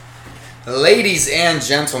Ladies and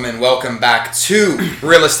gentlemen, welcome back to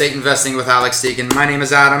Real Estate Investing with Alex Deacon. My name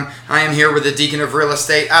is Adam. I am here with the Deacon of Real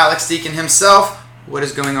Estate, Alex Deacon himself. What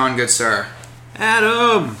is going on, good sir?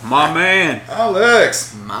 Adam, my man.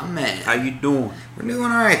 Alex, my man. How you doing? We're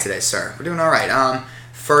doing all right today, sir. We're doing all right.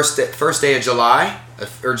 First day of July,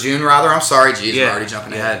 or June rather. I'm sorry, geez, we're already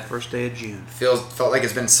jumping ahead. First day of June. Felt like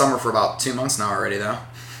it's been summer for about 2 months now already, though.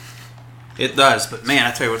 It does, but man,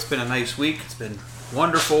 I tell you what, it's been a nice week. It's been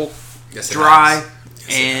wonderful, dry,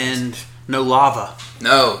 and no lava.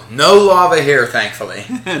 No lava here, thankfully.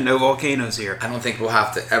 No volcanoes here. I don't think we'll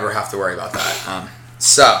ever have to worry about that.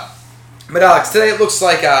 But Alex, today it looks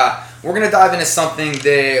like we're going to dive into something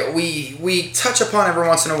that we touch upon every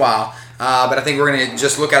once in a while, but I think we're going to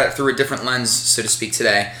just look at it through a different lens, so to speak,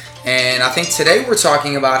 today. And I think today we're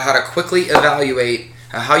talking about how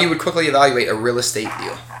you would quickly evaluate a real estate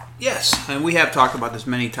deal. Yes, and we have talked about this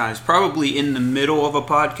many times. Probably in the middle of a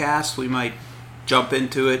podcast, we might jump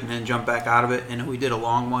into it and then jump back out of it. And we did a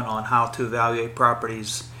long one on how to evaluate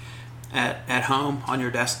properties at home on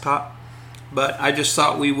your desktop. But I just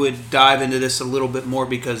thought we would dive into this a little bit more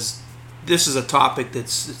because this is a topic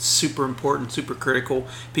that's super important, super critical.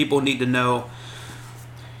 People need to know,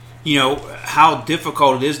 how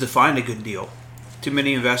difficult it is to find a good deal. Too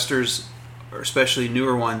many investors, or especially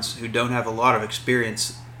newer ones who don't have a lot of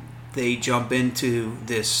experience, they jump into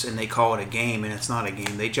this and they call it a game, and it's not a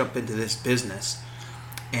game. They jump into this business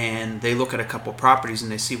and they look at a couple properties and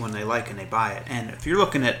they see one they like and they buy it. And if you're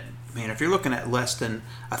looking at less than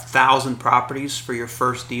 1,000 properties for your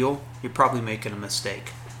first deal, you're probably making a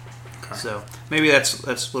mistake. Okay. So maybe that's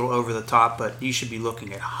a little over the top, but you should be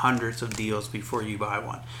looking at hundreds of deals before you buy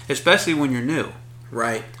one, especially when you're new.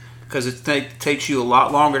 Right. Because it takes you a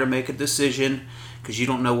lot longer to make a decision because you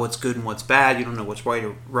don't know what's good and what's bad. You don't know what's right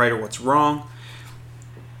or what's wrong.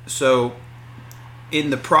 So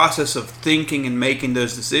in the process of thinking and making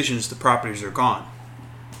those decisions, the properties are gone.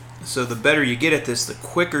 So the better you get at this, the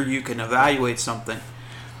quicker you can evaluate something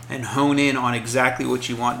and hone in on exactly what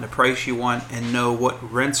you want and the price you want and know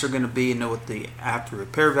what rents are going to be and know what the after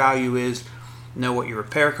repair value is, know what your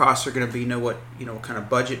repair costs are going to be, know what kind of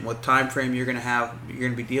budget and what time frame you're going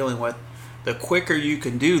to be dealing with. The quicker you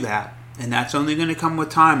can do that, and that's only going to come with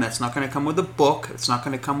time. That's not going to come with a book. It's not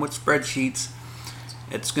going to come with spreadsheets.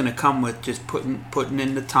 It's going to come with just putting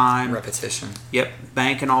in the time. Repetition. Yep.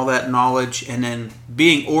 Banking all that knowledge, and then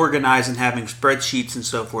being organized and having spreadsheets and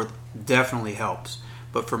so forth definitely helps.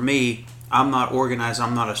 But for me, I'm not organized.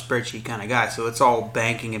 I'm not a spreadsheet kind of guy. So it's all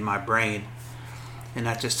banking in my brain, and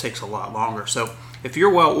that just takes a lot longer. So if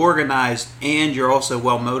you're well organized and you're also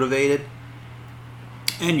well motivated,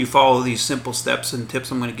 and you follow these simple steps and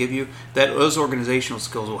tips I'm going to give you, those organizational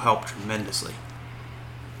skills will help tremendously.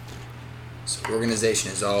 So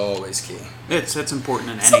organization is always key. It's important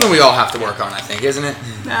in anything. Something we all have to work on, I think, isn't it?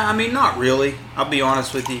 Nah, not really. I'll be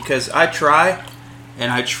honest with you, because I try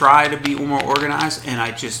to be more organized, and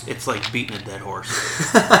it's like beating a dead horse.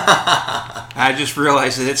 I just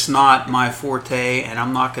realized that it's not my forte, and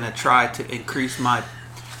I'm not going to try to increase my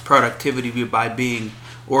productivity by being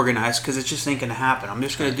organized, because it just ain't going to happen. I'm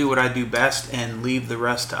just going to do what I do best and leave the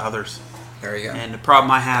rest to others. There you go. And the problem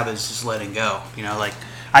I have is just letting go.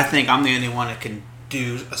 I think I'm the only one that can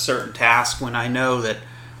do a certain task when I know that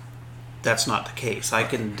that's not the case. I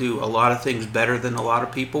can do a lot of things better than a lot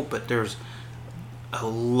of people, but there's a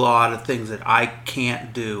lot of things that I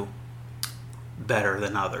can't do better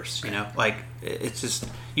than others. It's just,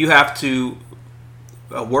 you have to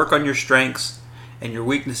work on your strengths, and your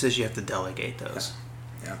weaknesses, you have to delegate those.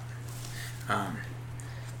 Yeah.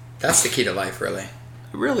 That's the key to life, really.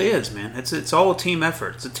 It really is, man. It's all a team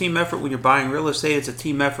effort. It's a team effort when you're buying real estate. It's a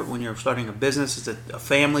team effort when you're starting a business. It's a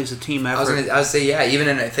family. It's a team effort. I would say, yeah.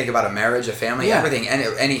 Even think about a marriage, a family, everything,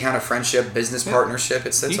 any kind of friendship, business partnership.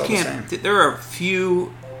 It's all the same. There are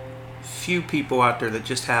few people out there that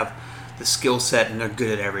just have the skill set and they're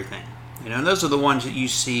good at everything. And those are the ones that you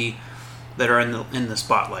see that are in the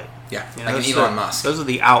spotlight. Yeah, like Elon Musk. Those are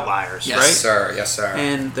the outliers, right? Yes, sir.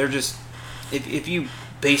 And they're just, if you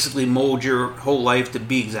basically mold your whole life to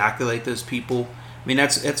be exactly like those people,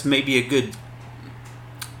 that's maybe a good,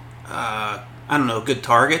 a good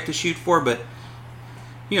target to shoot for, but,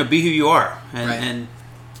 be who you are. And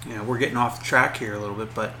we're getting off track here a little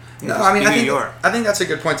bit, but I think that's a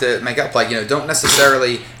good point to make up. Don't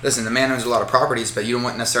necessarily listen. The man owns a lot of properties, but you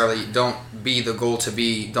don't be the goal to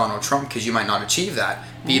be Donald Trump, because you might not achieve that.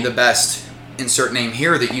 Be the best, insert name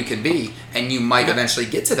here, that you can be, and you might eventually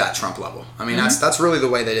get to that Trump level. That's really the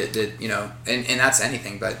way that it did. And that's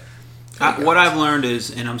anything. But what I've learned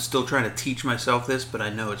is, and I'm still trying to teach myself this, but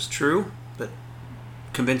I know it's true. But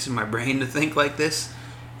convincing my brain to think like this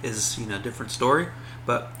is, different story.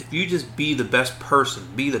 But if you just be the best person,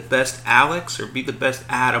 be the best Alex or be the best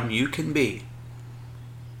Adam you can be,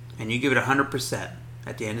 and you give it 100%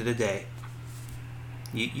 at the end of the day,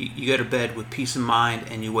 you go to bed with peace of mind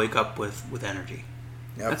and you wake up with energy.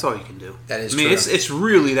 Yep. That's all you can do. That is true. True. It's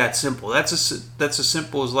really that simple. That's as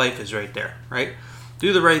simple as life is right there, right?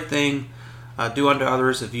 Do the right thing. Do unto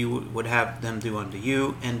others if you would have them do unto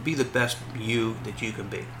you, and be the best you that you can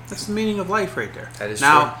be. That's the meaning of life right there. That is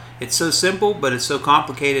now, true. It's so simple, but it's so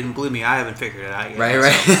complicated, and believe me, I haven't figured it out yet.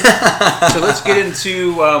 Right. So let's get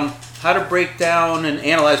into how to break down and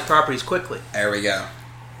analyze properties quickly. There we go.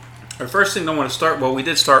 The first thing I want to start, well, we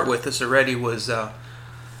did start with this already, was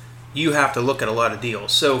you have to look at a lot of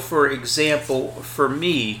deals. So, for example, for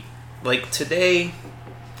me, like today,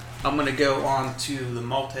 I'm going to go on to the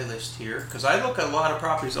multi-list here because I look at a lot of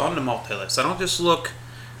properties on the multi-list. I don't just look.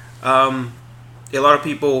 A lot of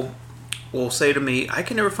people will say to me, "I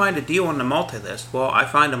can never find a deal on the multi-list." Well, I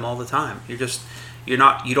find them all the time. You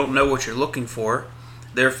don't know what you're looking for.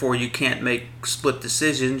 Therefore, you can't make split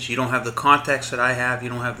decisions. You don't have the context that I have. You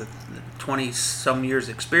don't have the 20-some years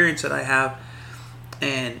experience that I have,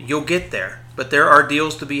 and you'll get there. But there are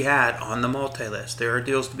deals to be had on the multi-list. There are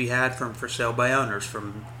deals to be had from for sale by owners,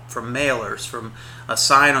 from mailers, from a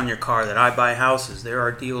sign on your car that I buy houses. There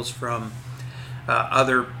are deals from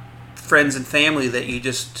other friends and family that you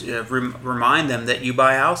just remind them that you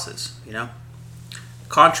buy houses.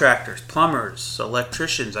 Contractors, plumbers,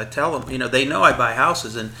 electricians. I tell them, they know I buy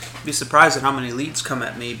houses, and you'd be surprised at how many leads come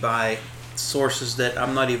at me by sources that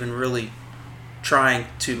I'm not even really trying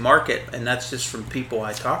to market, and that's just from people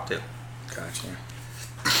I talk to. Gotcha.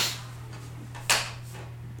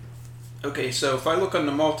 Okay, so if I look on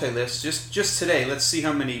the multi-list, just today, let's see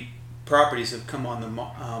how many properties have come on the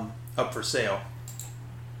up for sale.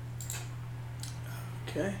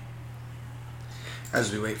 Okay.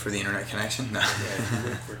 As we wait for the internet connection. No. Yeah,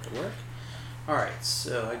 wait for it to work. All right,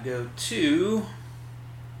 so I go to.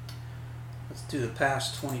 Let's do the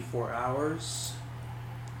past 24 hours.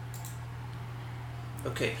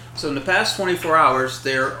 Okay, so in the past 24 hours,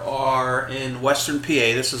 there are in Western PA.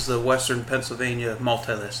 This is the Western Pennsylvania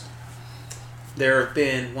multi-list. There have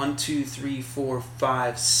been 6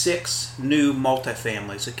 new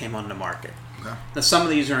multifamilies that came on the market. Okay. Now, some of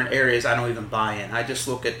these are in areas I don't even buy in. I just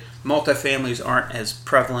look at multifamilies aren't as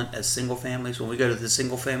prevalent as single families. When we go to the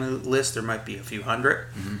single family list, there might be a few hundred.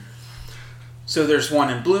 Mm-hmm. So there's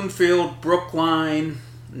one in Bloomfield, Brookline,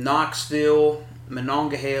 Knoxville,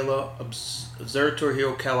 Monongahela, Observatory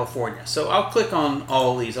Hill, California. So I'll click on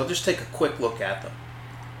all these. I'll just take a quick look at them.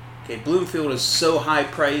 Okay, Bloomfield is so high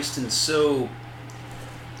priced and so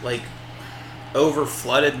over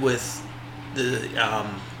flooded with the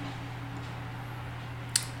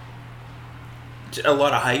a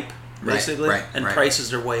lot of hype, basically, right, and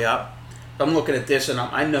prices are way up. I'm looking at this and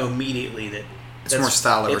I know immediately that it's more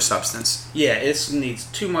style over substance. Yeah, it needs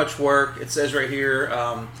too much work. It says right here,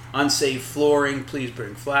 unsafe flooring, please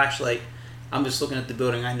bring flashlight. I'm just looking at the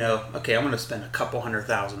building. I know, okay, I'm going to spend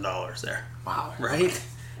 $200,000 there. Wow. Right?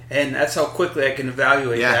 And that's how quickly I can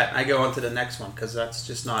evaluate that. I go on to the next one because that's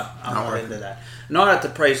just not, I'm not into that. Not at the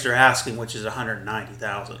price they're asking, which is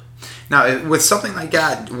 $190,000. Now, with something like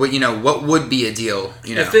that, what would be a deal?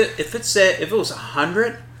 If it was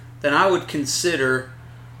 $100,000, then I would consider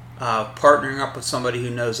partnering up with somebody who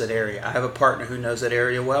knows that area. I have a partner who knows that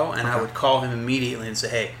area well, and I would call him immediately and say,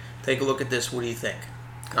 "Hey, take a look at this. What do you think?"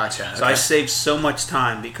 Gotcha. So I save so much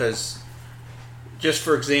time because, just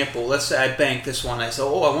for example, let's say I bank this one. I say,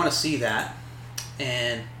 "Oh, I want to see that,"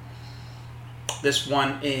 and this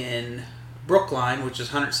one in Brookline, which is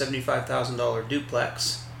 $175,000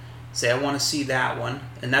 duplex. Say I want to see that one,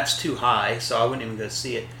 and that's too high, so I wouldn't even go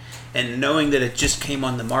see it. And knowing that it just came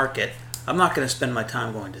on the market, I'm not going to spend my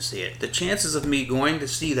time going to see it. The chances of me going to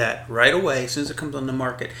see that right away, as soon as it comes on the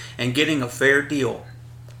market, and getting a fair deal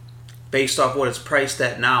based off what it's priced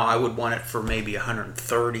at now, I would want it for maybe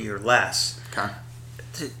 $130,000 or less. Okay.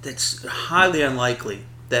 It's highly unlikely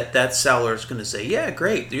that seller is going to say, "Yeah,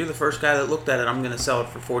 great. You're the first guy that looked at it. I'm going to sell it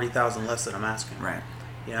for $40,000 less than I'm asking." Right.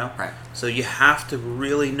 Right. So you have to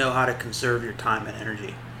really know how to conserve your time and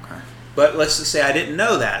energy. Okay. But let's just say I didn't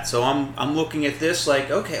know that, so I'm looking at this like,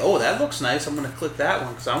 okay, that looks nice. I'm going to click that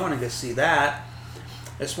one because I want to go see that.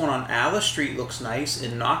 This one on Alice Street looks nice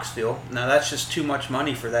in Knoxville. Now that's just too much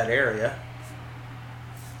money for that area.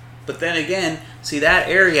 But then again, see, that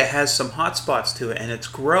area has some hot spots to it, and it's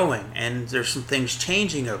growing, and there's some things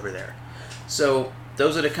changing over there. So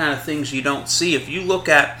those are the kind of things you don't see. If you look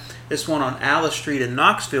at this one on Alice Street in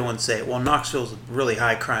Knoxville and say, well, Knoxville's a really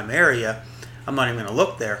high crime area, I'm not even going to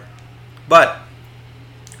look there. But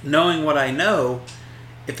knowing what I know,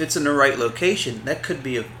 if it's in the right location, that could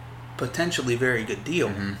be a potentially very good deal.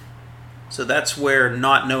 Mm-hmm. So that's where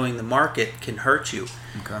not knowing the market can hurt you.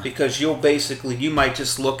 Okay. Because you might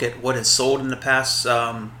just look at what has sold in the past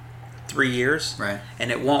 3 years, Right. and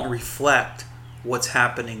it won't reflect what's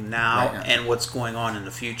happening now Right. and what's going on in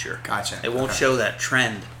the future. Gotcha. It won't Okay. show that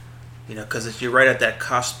trend, because you're right at that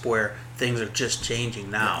cusp where things are just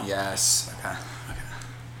changing now. Yes. Okay.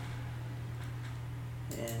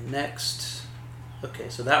 And next, okay,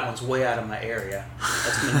 so that one's way out of my area.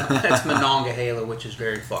 That's Monongahela, which is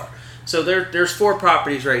very far. So there's 4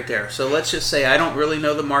 properties right there. So let's just say I don't really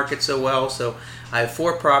know the market so well. So I have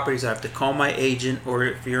 4 properties. I have to call my agent, or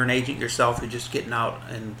if you're an agent yourself, you're just getting out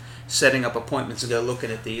and setting up appointments to go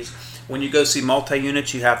looking at these. When you go see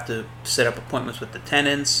multi-units, you have to set up appointments with the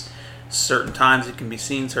tenants. Certain times it can be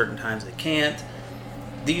seen, certain times it can't.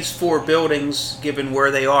 These 4 buildings, given where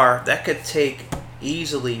they are, that could take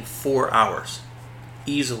easily 4 hours.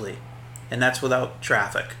 Easily. And that's without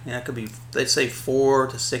traffic. And that could be, let's say, 4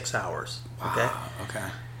 to 6 hours. Okay? Wow. Okay.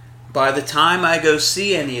 By the time I go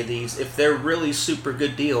see any of these, if they're really super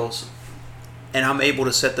good deals, and I'm able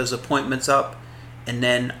to set those appointments up, and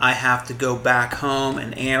then I have to go back home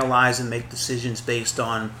and analyze and make decisions based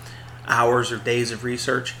on hours or days of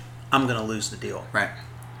research, I'm going to lose the deal. Right.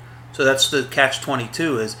 So that's the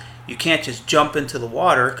catch-22 is you can't just jump into the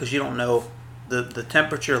water because you don't know the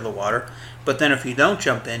temperature of the water. But then if you don't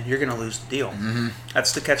jump in, you're going to lose the deal. Mm-hmm.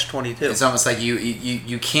 That's the catch-22. It's almost like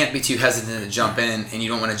you can't be too hesitant to jump in, and you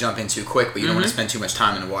don't want to jump in too quick, but you don't want to spend too much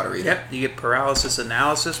time in the water either. Yep, you get paralysis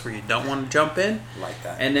analysis where you don't want to jump in. Like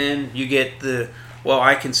that. And then you get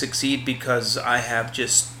I can succeed because I have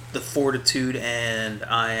just the fortitude and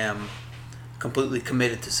I am completely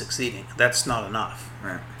committed to succeeding. That's not enough.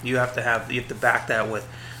 Right. You have to back that with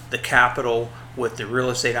the capital, with the real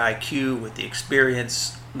estate IQ, with the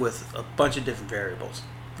experience, with a bunch of different variables.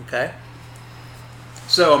 Okay?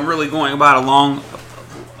 So I'm really going about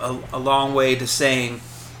a long way to saying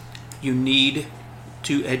you need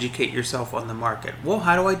to educate yourself on the market. Well,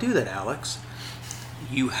 how do I do that, Alex?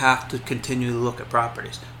 You have to continue to look at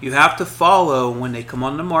properties. You have to follow when they come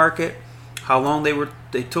on the market, how long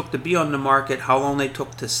they took to be on the market, how long they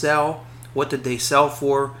took to sell, what did they sell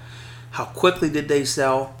for, how quickly did they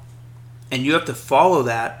sell, and you have to follow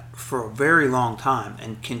that for a very long time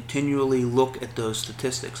and continually look at those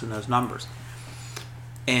statistics and those numbers.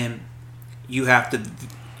 And you have to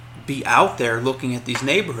be out there looking at these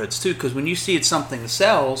neighborhoods too, because when you see it's something that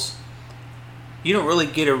sells, you don't really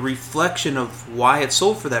get a reflection of why it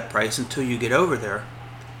sold for that price until you get over there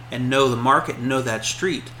and know the market and know that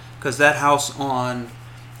street. Because that house on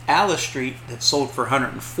Alice Street that sold for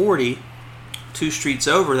 $140, 2 streets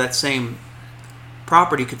over, that same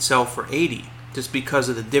property could sell for $80 just because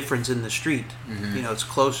of the difference in the street. Mm-hmm. It's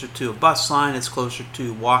closer to a bus line, it's closer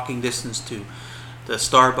to walking distance to the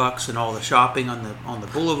Starbucks and all the shopping on the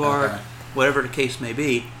boulevard, whatever the case may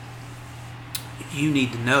be. You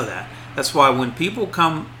need to know that. That's why when people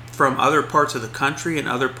come from other parts of the country and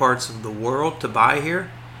other parts of the world to buy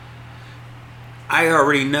here, I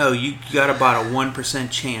already know you got about a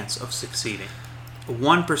 1% chance of succeeding.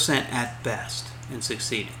 1% at best in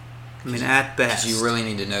succeeding. I mean, at best. You really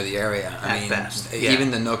need to know the area. I mean, best,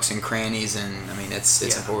 even the nooks and crannies, and I mean, it's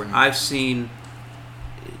important. I've seen,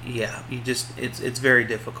 it's very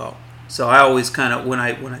difficult. So I always kind of, when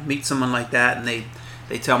I meet someone like that and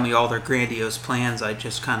they tell me all their grandiose plans, I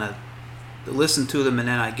just kind of listen to them, and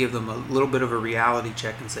then I give them a little bit of a reality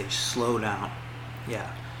check and say, slow down.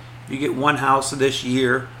 Yeah. You get 1 house this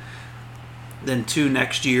year, then 2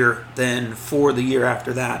 next year, then 4 the year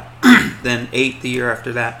after that, then 8 the year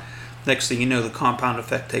after that. Next thing you know, the compound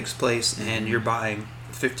effect takes place, and you're buying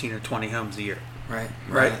 15 or 20 homes a year.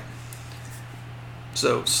 Right.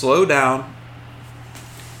 So slow down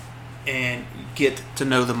and get to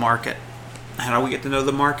know the market. How do we get to know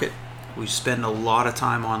the market? We spend a lot of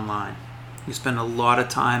time online. We spend a lot of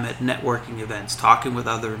time at networking events, talking with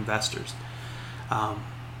other investors.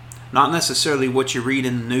 Not necessarily what you read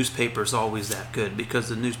in the newspaper is always that good, because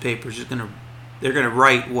the newspapers they're going to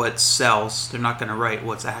write what sells. They're not going to write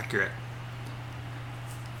what's accurate.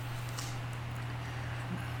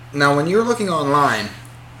 Now, when you're looking online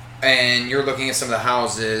and you're looking at some of the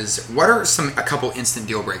houses, what are a couple instant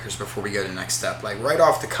deal breakers before we go to the next step? Like right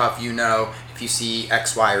off the cuff, if you see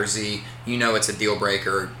X, Y, or Z, it's a deal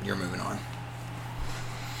breaker. You're moving on.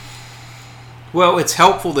 Well, it's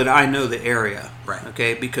helpful that I know the area, right?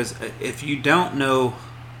 Okay, because if you don't know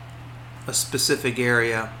a specific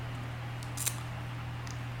area,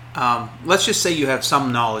 let's just say you have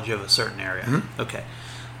some knowledge of a certain area. Mm-hmm. Okay,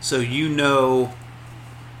 so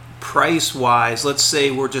price-wise, let's say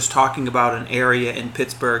we're just talking about an area in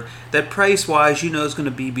Pittsburgh, that price-wise, is going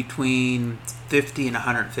to be between 50 and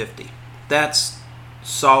 150. That's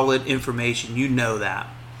solid information. You know that.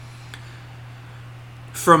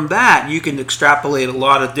 From that, you can extrapolate a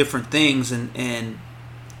lot of different things, and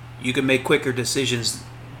you can make quicker decisions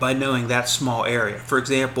by knowing that small area. For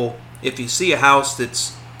example, if you see a house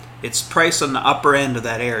it's priced on the upper end of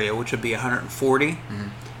that area, which would be 140,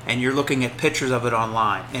 and you're looking at pictures of it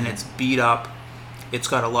online, and it's beat up, it's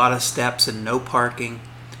got a lot of steps and no parking,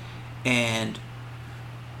 and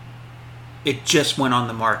it just went on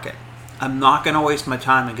the market. I'm not going to waste my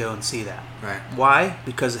time and go and see that. Right. Why?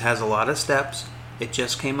 Because it has a lot of steps. It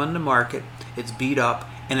just came on the market. It's beat up,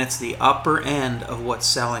 and it's the upper end of what's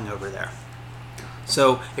selling over there.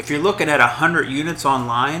 So if you're looking at 100 units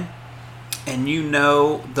online and you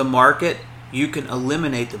know the market, you can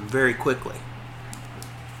eliminate them very quickly.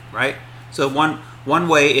 Right? So one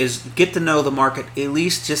way is get to know the market at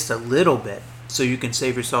least just a little bit so you can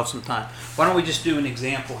save yourself some time. Why don't we just do an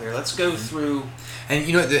example here? Let's go through. And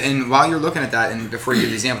and while you're looking at that, and before you give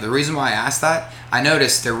the example, the reason why I asked that, I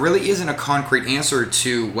noticed there really isn't a concrete answer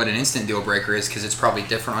to what an instant deal breaker is, because it's probably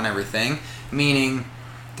different on everything. Meaning,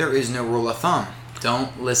 there is no rule of thumb.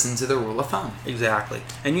 Don't listen to the rule of thumb. Exactly.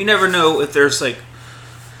 And you never know if there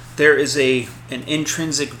is an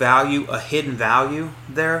intrinsic value, a hidden value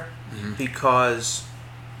there, because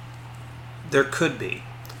there could be.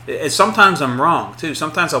 And sometimes I'm wrong too.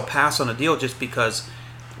 Sometimes I'll pass on a deal just because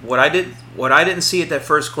what I didn't see at that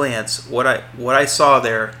first glance, what I saw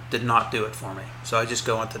there did not do it for me. So I just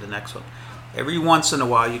go on to the next one. Every once in a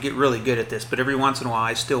while, you get really good at this, but every once in a while,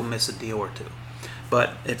 I still miss a deal or two.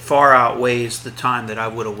 But it far outweighs the time that I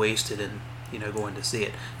would have wasted in going to see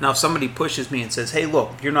it. Now, if somebody pushes me and says, "Hey,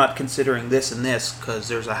 look, you're not considering this and this because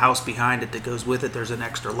there's a house behind it that goes with it. There's an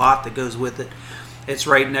extra lot that goes with it. It's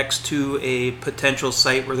right next to a potential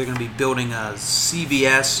site where they're going to be building a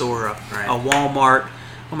CVS or a Walmart."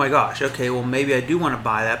 Oh my gosh, okay, well maybe I do want to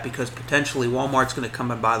buy that because potentially Walmart's going to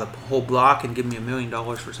come and buy the whole block and give me $1 million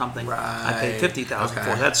for something I paid $50,000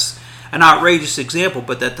 for. That's an outrageous example,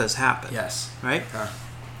 but that does happen. Yes. Right?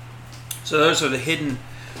 So those are the hidden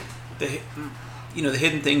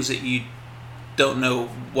things that you don't know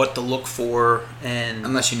what to look for, and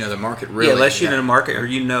unless you know the market really. Yeah, unless you know the market,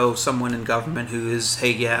 or someone in government who is,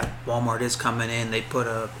 hey, yeah, Walmart is coming in, they put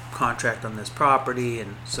a contract on this property,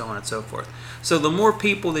 and so on and so forth. So the more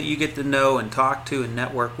people that you get to know and talk to and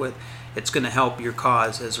network with, it's going to help your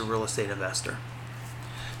cause as a real estate investor.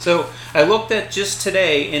 So I looked at just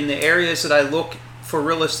today in the areas that I look for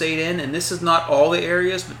real estate in, and this is not all the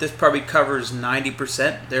areas, but this probably covers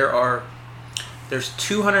 90%. There's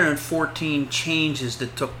 214 changes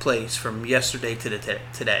that took place from yesterday to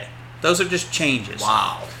today. Those are just changes.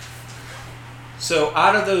 Wow. So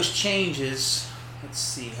out of those changes, let's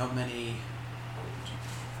see how many.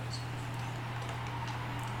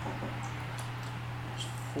 There's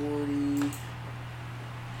 40.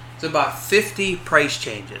 It's about 50 price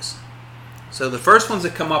changes. So the first ones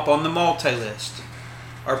that come up on the multi-list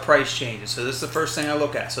are price changes. So this is the first thing I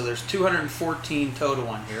look at. So there's 214 total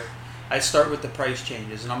on here. I start with the price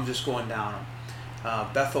changes, and I'm just going down them.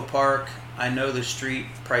 Bethel Park, I know the street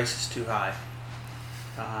price is too high.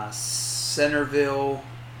 Centerville,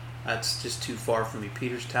 that's just too far for me.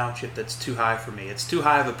 Peters Township, that's too high for me. It's too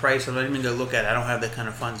high of a price. I'm not even going to look at it. I don't have that kind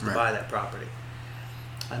of funds to buy that property.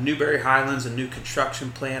 Newberry Highlands, a new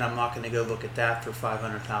construction plan. I'm not going to go look at that for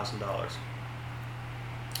 $500,000.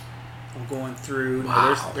 I'm going through.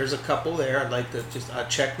 Wow. There's a couple there. I'd like to just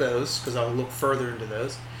check those because I'll look further into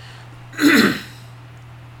those.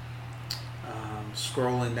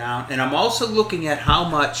 Scrolling down, and I'm also looking at how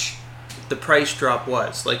much the price drop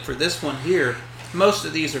was. Like for this one here, most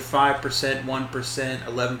of these are 5%, 1%,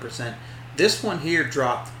 11%. This one here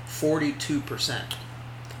dropped 42%.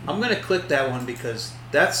 I'm going to click that one because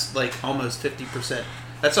that's like almost 50%.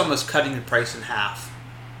 That's almost cutting the price in half.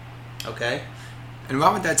 Okay? And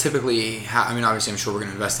why would that typically I mean, obviously I'm sure we're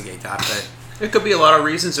going to investigate that, but it could be a lot of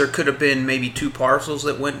reasons. There could have been maybe 2 parcels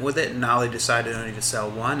that went with it, and now they decided only to sell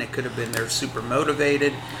one. It could have been they're super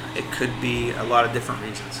motivated. It could be a lot of different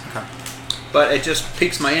reasons. Okay. But it just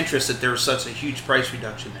piques my interest that there was such a huge price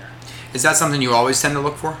reduction there. Is that something you always tend to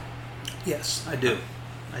look for? Yes, I do.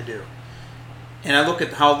 And I look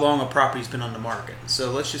at how long a property's been on the market.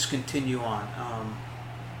 So let's just continue on.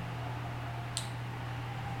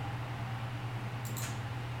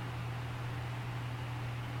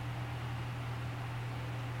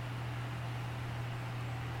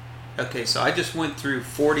 Okay, so I just went through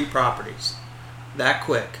 40 properties. That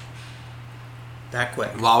quick.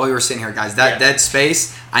 While we were sitting here, guys, that dead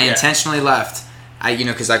space, I intentionally left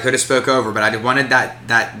because I could have spoke over, but I wanted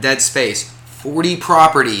that dead space. 40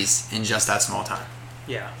 properties in just that small time.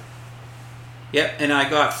 Yeah. Yep, and I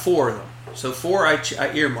got 4 of them. So 4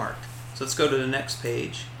 I earmarked. So let's go to the next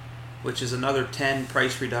page, which is another 10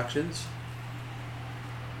 price reductions.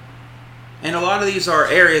 And a lot of these are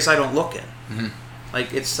areas I don't look in. Mm-hmm.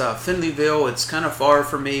 Like it's Findlayville. It's kind of far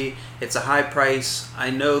for me. It's a high price. I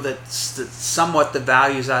know that somewhat the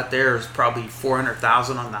values out there is probably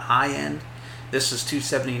 $400,000 on the high end. This is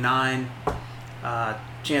 $279.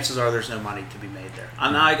 Chances are there's no money to be made there.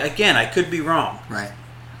 And I could be wrong. Right.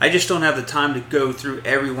 I just don't have the time to go through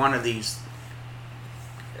every one of these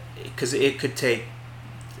because it could take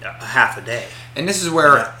a half a day. And this is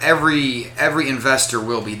where every investor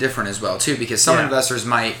will be different as well too, because some investors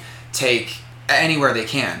might take anywhere they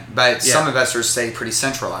can, but some investors stay pretty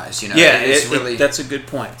centralized. That's a good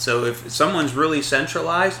point. So if someone's really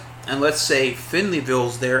centralized, and let's say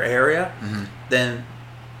Findlayville's their area, then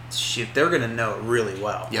they're going to know it really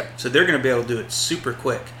well. Yep. So they're going to be able to do it super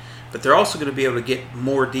quick, but they're also going to be able to get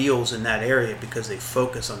more deals in that area because they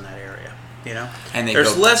focus on that area. And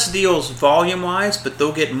there's less deals volume-wise, but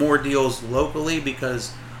they'll get more deals locally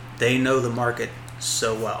because they know the market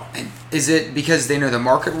so well. And is it because they know the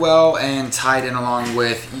market well and tied in along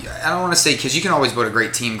with, I don't want to say, because you can always build a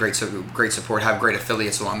great team, great support, have great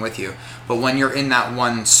affiliates along with you, but when you're in that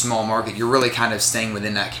one small market, you're really kind of staying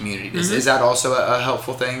within that community. Is that also a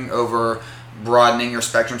helpful thing over broadening your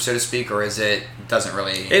spectrum, so to speak, or doesn't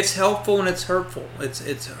really? It's helpful and it's hurtful.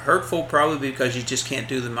 It's hurtful probably because you just can't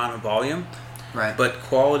do the amount of volume. Right. But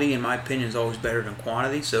quality, in my opinion, is always better than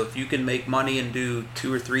quantity. So if you can make money and do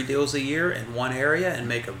 2 or 3 deals a year in one area and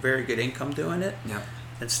make a very good income doing it,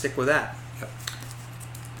 then stick with that. Yep.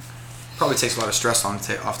 Probably takes a lot of stress off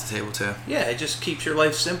the table too. Yeah, it just keeps your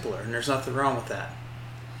life simpler, and there's nothing wrong with that.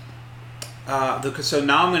 So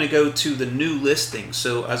now I'm going to go to the new listings.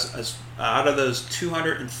 So as out of those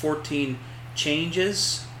 214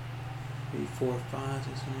 changes, 3, 4, 5,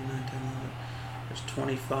 6, 7, 8, 9, 10, 11. There's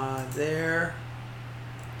 25 there.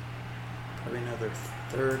 Probably another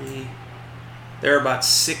 30. There are about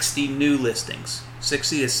 60 new listings.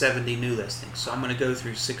 60 to 70 new listings. So I'm going to go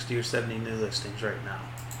through 60 or 70 new listings right now.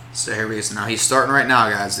 So here he is now. He's starting right now,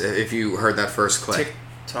 guys, if you heard that first click. Tick,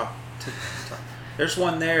 tock, tick, tock. There's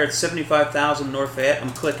one there. It's $75,000 North Fayette.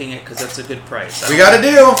 I'm clicking it because that's a good price. We got a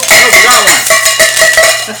deal. Oh, we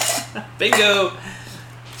got one. Bingo.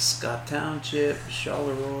 Scott Township,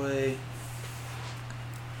 Charleroi.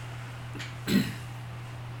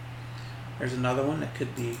 There's another one that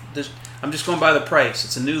could be. I'm just going by the price.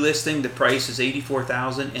 It's a new listing. The price is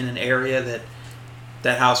 $84,000 in an area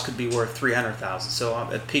that house could be worth $300,000. So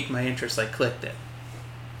it piqued my interest. I clicked it.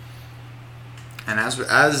 And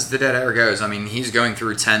as the dead air goes, I mean, he's going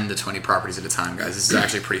through 10 to 20 properties at a time, guys. This is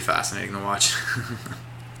actually pretty fascinating to watch.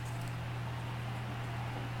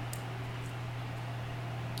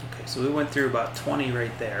 Okay, so we went through about 20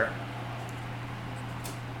 right there.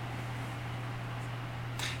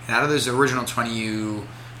 And out of those original 20, you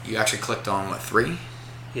actually clicked on, what, 3?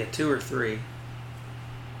 Yeah, 2 or 3.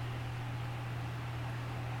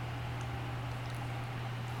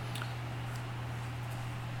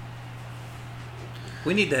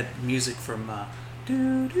 We need that music from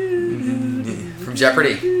from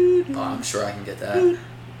Jeopardy. Oh, I'm sure I can get that.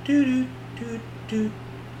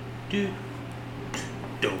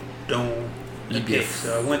 Okay,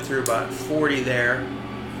 so I went through about 40 there.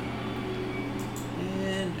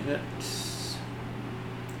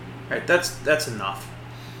 Alright, that's enough.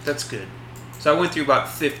 That's good. So I went through about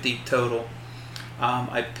 50 total.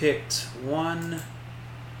 I picked 1,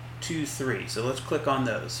 2, 3. So let's click on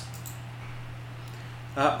those.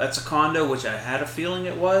 That's a condo, which I had a feeling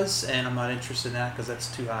it was, and I'm not interested in that because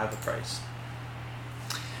that's too high of a price.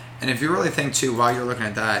 And if you really think too, while you're looking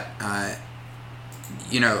at that,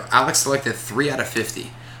 Alex selected 3 out of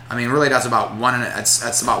 50. I mean, really, that's about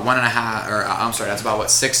that's about 1.5, or I'm sorry, that's about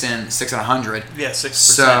what 6 in 100. Yeah, 6%.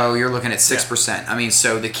 So you're looking at 6%. Yeah. I mean,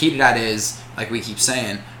 so the key to that is, like we keep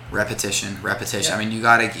saying, repetition. Yeah. I mean, you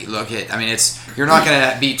gotta look at. I mean, you're not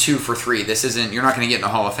gonna be 2 for 3. This isn't. You're not gonna get in the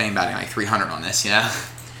Hall of Fame batting like 300 on this.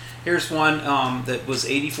 Here's one that was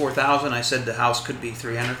 $84,000. I said the house could be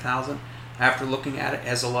 $300,000. After looking at it,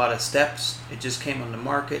 has a lot of steps. It just came on the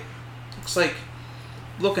market. Looks like,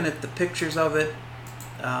 looking at the pictures of it,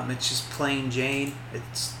 it's just plain Jane.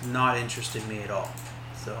 It's not interested me at all.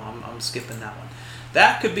 So I'm skipping that one.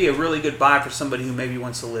 That could be a really good buy for somebody who maybe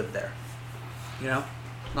wants to live there. Not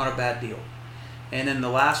a bad deal. And then the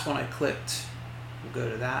last one I clicked, we'll go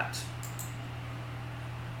to that,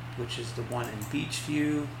 which is the one in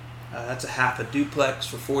Beachview. That's a half a duplex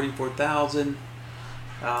for $44,000.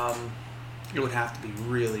 it would have to be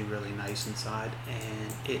really, really nice inside,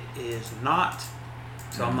 and it is not.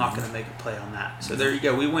 So I'm not going to make a play on that. So there you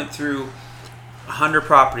go. We went through 100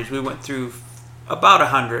 properties. We went through about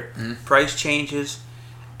 100 price changes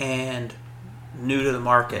and new to the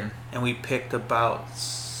market, and we picked about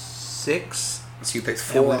 6. So you picked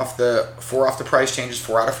 4 off the price changes,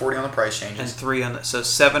 4 out of 40 on the price changes, and 3 on the, so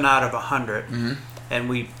 7 out of 100, and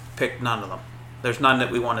we picked none of them. There's none that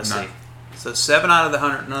we want to see. So 7 out of the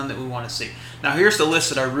 100, none that we want to see. Now here's the list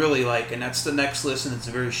that I really like, and that's the next list, and it's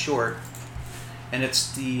very short, and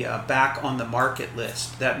it's the back on the market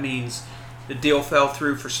list. That means the deal fell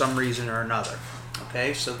through for some reason or another.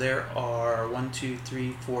 Okay, so there are 1, 2,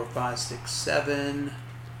 3, 4, 5, 6, 7,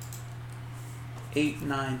 8,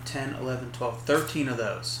 9, 10, 11, 12, 13 of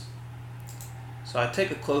those. So I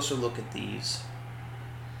take a closer look at these.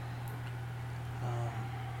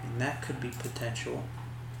 And that could be potential.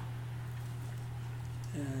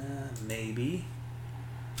 Maybe.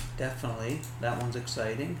 Definitely. That one's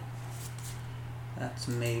exciting. That's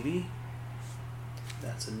a maybe.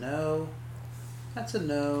 That's a no. That's a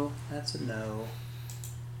no. That's a no.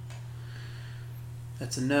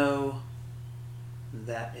 That's a no.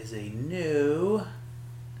 That is a no.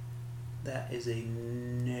 That is a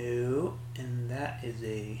no. And that is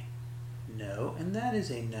a no. And that is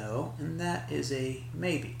a no. And that is a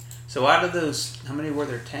maybe. So out of those, how many were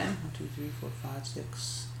there? 10? 1, 2, 3, 4, 5,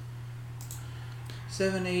 6,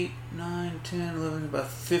 7, 8, 9, 10, 11, about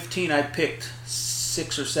 15. I picked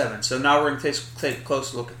 6 or 7. So now we're going to take a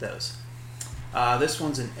close look at those. This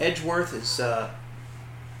one's in Edgeworth. It's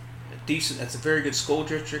decent. That's a very good school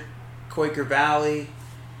district. Quaker Valley,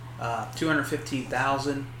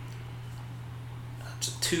 $215,000. It's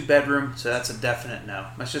a 2-bedroom, so that's a definite no.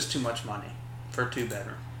 That's just too much money for a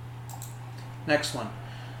 2-bedroom. Next one,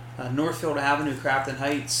 Northfield Avenue, Crafton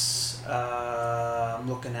Heights. I'm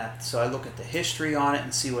looking at, so I look at the history on it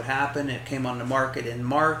and see what happened. It came on the market in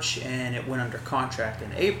March and it went under contract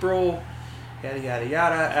in April. Yada yada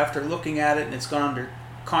yada. After looking at it, and it's gone under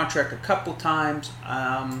contract a couple times.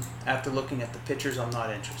 After looking at the pictures, I'm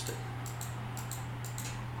not interested.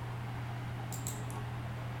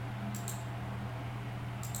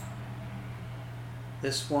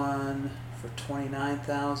 This one for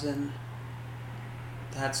 $29,000.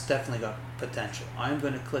 That's definitely got potential. I'm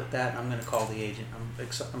going to click that and I'm going to call the agent.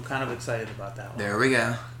 I'm kind of excited about that one. There we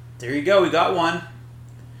go. There you go. We got one.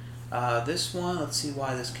 This one, let's see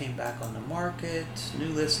why this came back on the market. New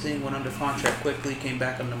listing, went under contract quickly, came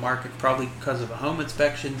back on the market probably because of a home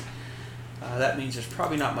inspection. That means there's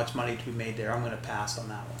probably not much money to be made there. I'm going to pass on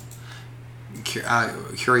that one.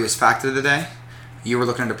 Curious fact of the day. You were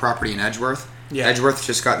looking at a property in Edgeworth. Yeah. Edgeworth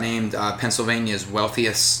just got named Pennsylvania's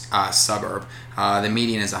wealthiest suburb. The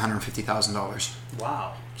median is $150,000.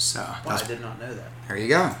 Wow. So I did not know that. There you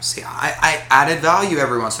go. See, I added value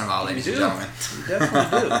every once in a while, ladies and gentlemen. You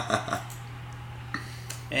definitely do.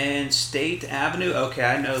 And State Avenue. Okay,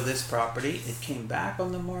 I know this property. It came back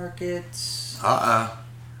on the market.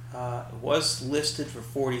 It was listed for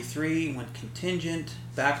 $43,000, went contingent,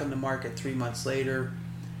 back on the market 3 months later.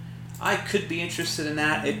 I could be interested in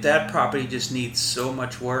that if that property just needs so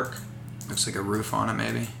much work. Looks like a roof on it,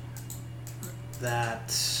 maybe.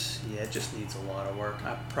 It just needs a lot of work.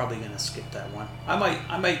 I'm probably going to skip that one.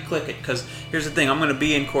 I might click it because here's the thing. I'm going to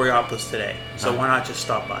be in Coraopolis today, so why not just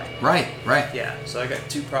stop by? Right. Yeah, so I got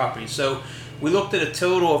 2 properties. So we looked at a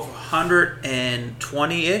total of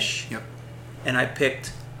 120-ish. Yep. And I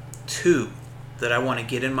picked 2 that I want to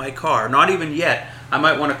get in my car. Not even yet. I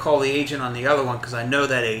might want to call the agent on the other one because I know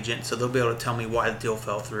that agent, so they'll be able to tell me why the deal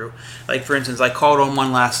fell through. Like, for instance, I called on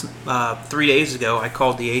one 3 days ago. I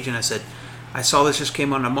called the agent. I said, I saw this just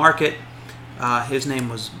came on the market. His name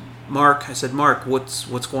was Mark. I said, Mark, what's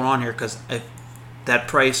going on here? Because if that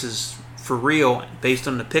price is for real based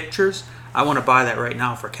on the pictures, I want to buy that right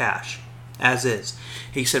now for cash, as is.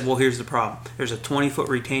 He said, well, here's the problem. There's a 20-foot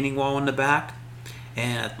retaining wall in the back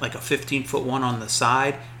and like a 15-foot one on the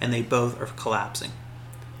side, and they both are collapsing.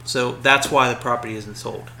 So that's why the property isn't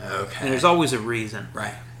sold. Okay. And there's always a reason.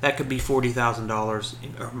 Right. That could be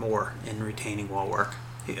 $40,000 or more in retaining wall work.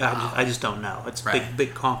 I just don't know. It's right.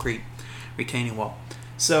 big concrete retaining wall.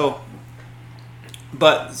 So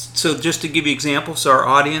just to give you examples, so our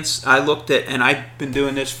audience, I looked at, and I've been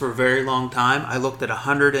doing this for a very long time, I looked at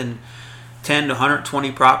 110 to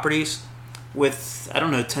 120 properties with,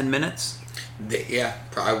 10 minutes. Yeah,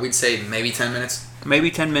 we'd say maybe 10 minutes.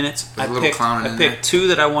 Maybe 10 minutes. I picked 2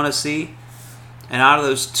 that I want to see, and out of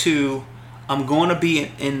those 2, I'm going to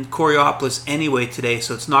be in Coraopolis anyway today,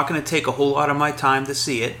 so it's not going to take a whole lot of my time to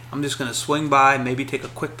see it. I'm just going to swing by, maybe take a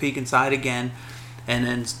quick peek inside again, and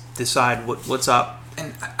then decide what's up.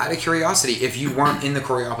 And out of curiosity, if you weren't in the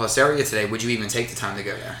Coriopolis area today, would you even take the time to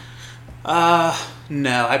go there?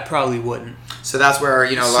 No, I probably wouldn't. So that's where,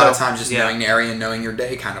 a lot of times just knowing the area and knowing your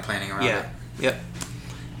day, kind of planning around it. Yep.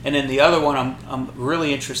 And then the other one I'm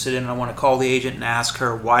really interested in, I want to call the agent and ask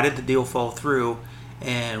her, why did the deal fall through,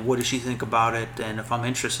 and what does she think about it? And if I'm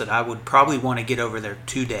interested, I would probably want to get over there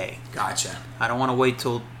today. Gotcha. I don't want to wait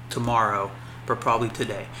till tomorrow, but probably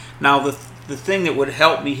today. Now, the thing that would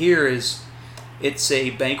help me here is it's a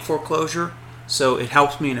bank foreclosure, so it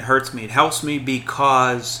helps me and it hurts me. It helps me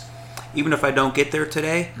because even if I don't get there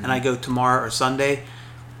today and I go tomorrow or Sunday,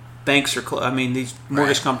 banks are closed. I mean, these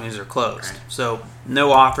mortgage companies are closed. Right. So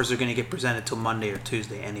no offers are going to get presented till Monday or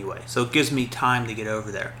Tuesday anyway. So it gives me time to get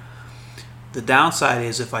over there. The downside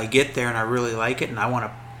is if I get there and I really like it and I want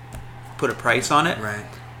to put a price on it, right,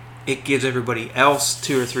 it gives everybody else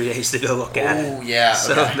 2 or 3 days to go look at it. Oh, yeah.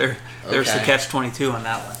 So okay. there's the catch-22 on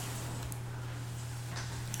that one.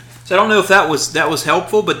 So I don't know if that was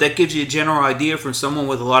helpful, but that gives you a general idea from someone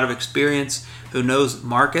with a lot of experience who knows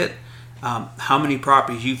market, how many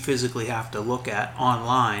properties you physically have to look at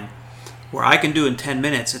online. Where I can do in 10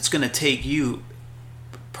 minutes, it's going to take you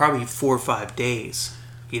probably 4 or 5 days,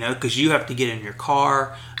 because you have to get in your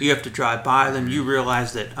car, you have to drive by them, you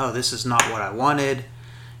realize that, oh, this is not what I wanted.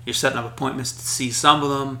 You're setting up appointments to see some of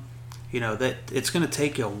them. That it's going to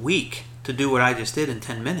take you a week to do what I just did in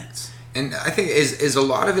 10 minutes. And I think is a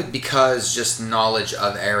lot of it because just knowledge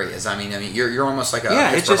of areas. I mean, you're almost like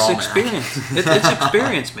a it's just experience. It's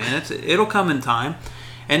experience, man. It'll come in time,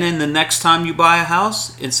 and then the next time you buy a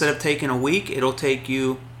house, instead of taking a week, it'll take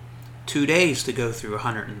you 2 days to go through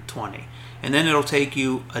 120, and then it'll take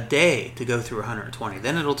you a day to go through 120.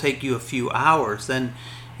 Then it'll take you a few hours. Then,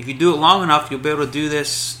 if you do it long enough, you'll be able to do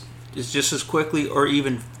this just as quickly or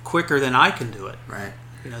even quicker than I can do it. Right.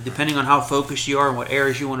 Depending on how focused you are and what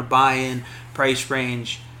areas you want to buy in, price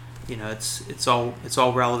range, it's all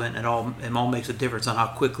relevant, and it all makes a difference on how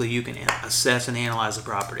quickly you can assess and analyze the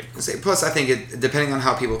property. Plus, I think depending on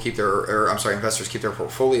how people keep investors keep their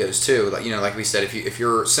portfolios too. Like we said, if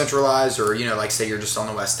you're centralized, or like say you're just on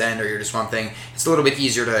the West End, or you're just one thing, it's a little bit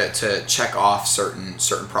easier to check off certain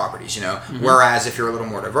properties. Mm-hmm. Whereas if you're a little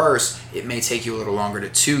more diverse, it may take you a little longer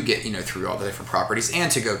to get through all the different properties and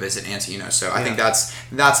to go visit and to So I think that's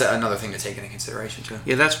another thing to take into consideration too.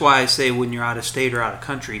 Yeah, that's why I say when you're out of state or out of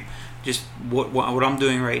country, just what I'm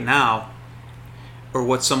doing right now, or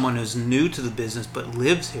what someone who's new to the business but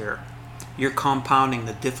lives here, you're compounding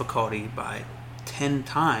the difficulty by 10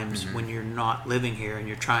 times when you're not living here and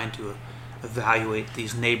you're trying to evaluate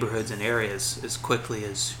these neighborhoods and areas as quickly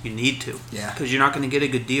as you need to. Yeah. Because you're not going to get a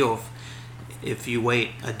good deal if you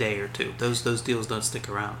wait a day or two. Those deals don't stick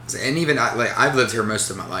around. And even I've lived here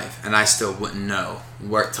most of my life, and I still wouldn't know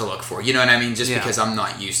where to look for. You know what I mean? Just because I'm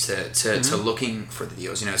not used to looking for the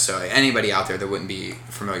deals. So anybody out there that wouldn't be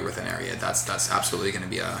familiar with an area, that's absolutely going to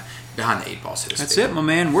be behind the 8 ball, so to speak. That's it, my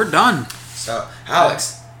man. We're done. So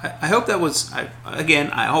Alex, I hope that was. I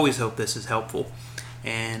always hope this is helpful,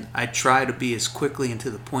 and I try to be as quickly and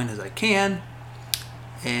to the point as I can,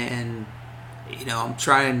 and. I'm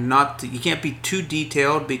trying not to. You can't be too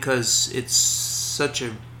detailed because it's such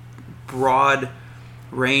a broad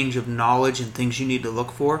range of knowledge and things you need to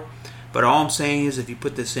look for. But all I'm saying is, if you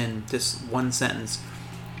put this in this one sentence,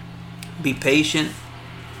 be patient,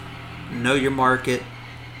 know your market,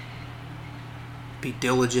 be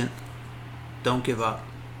diligent, don't give up,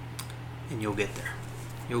 and you'll get there.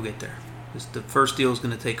 You'll get there. The first deal is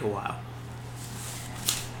going to take a while.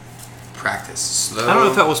 Practice slow. I don't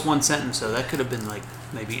know if that was one sentence, though. That could have been like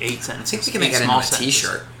maybe 8 sentences. I think we can make it into a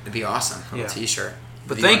t-shirt. It'd be awesome. A t-shirt.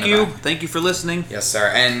 But thank you for listening. Yes, sir.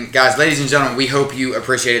 And guys, ladies and gentlemen, we hope you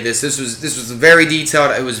appreciated this. This was very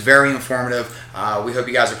detailed. It was very informative. We hope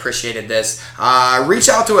you guys appreciated this. Reach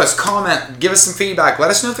out to us, comment, give us some feedback. Let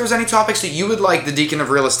us know if there's any topics that you would like the Deacon of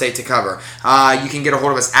Real Estate to cover. You can get a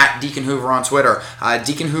hold of us at Deacon Hoover on Twitter,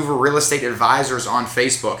 Deacon Hoover Real Estate Advisors on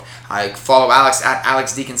Facebook. Follow Alex at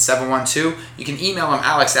AlexDeacon712. You can email him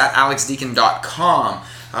alex@alexdeacon.com.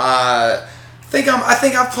 I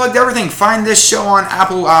think I've plugged everything. Find this show on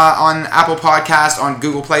Apple Podcast, on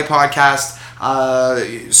Google Play Podcast,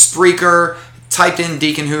 Spreaker. Typed in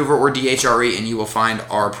Deacon Hoover or DHRE, and you will find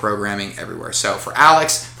our programming everywhere. So for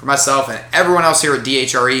Alex, for myself, and everyone else here at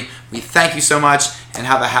DHRE, we thank you so much, and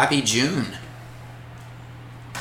have a happy June.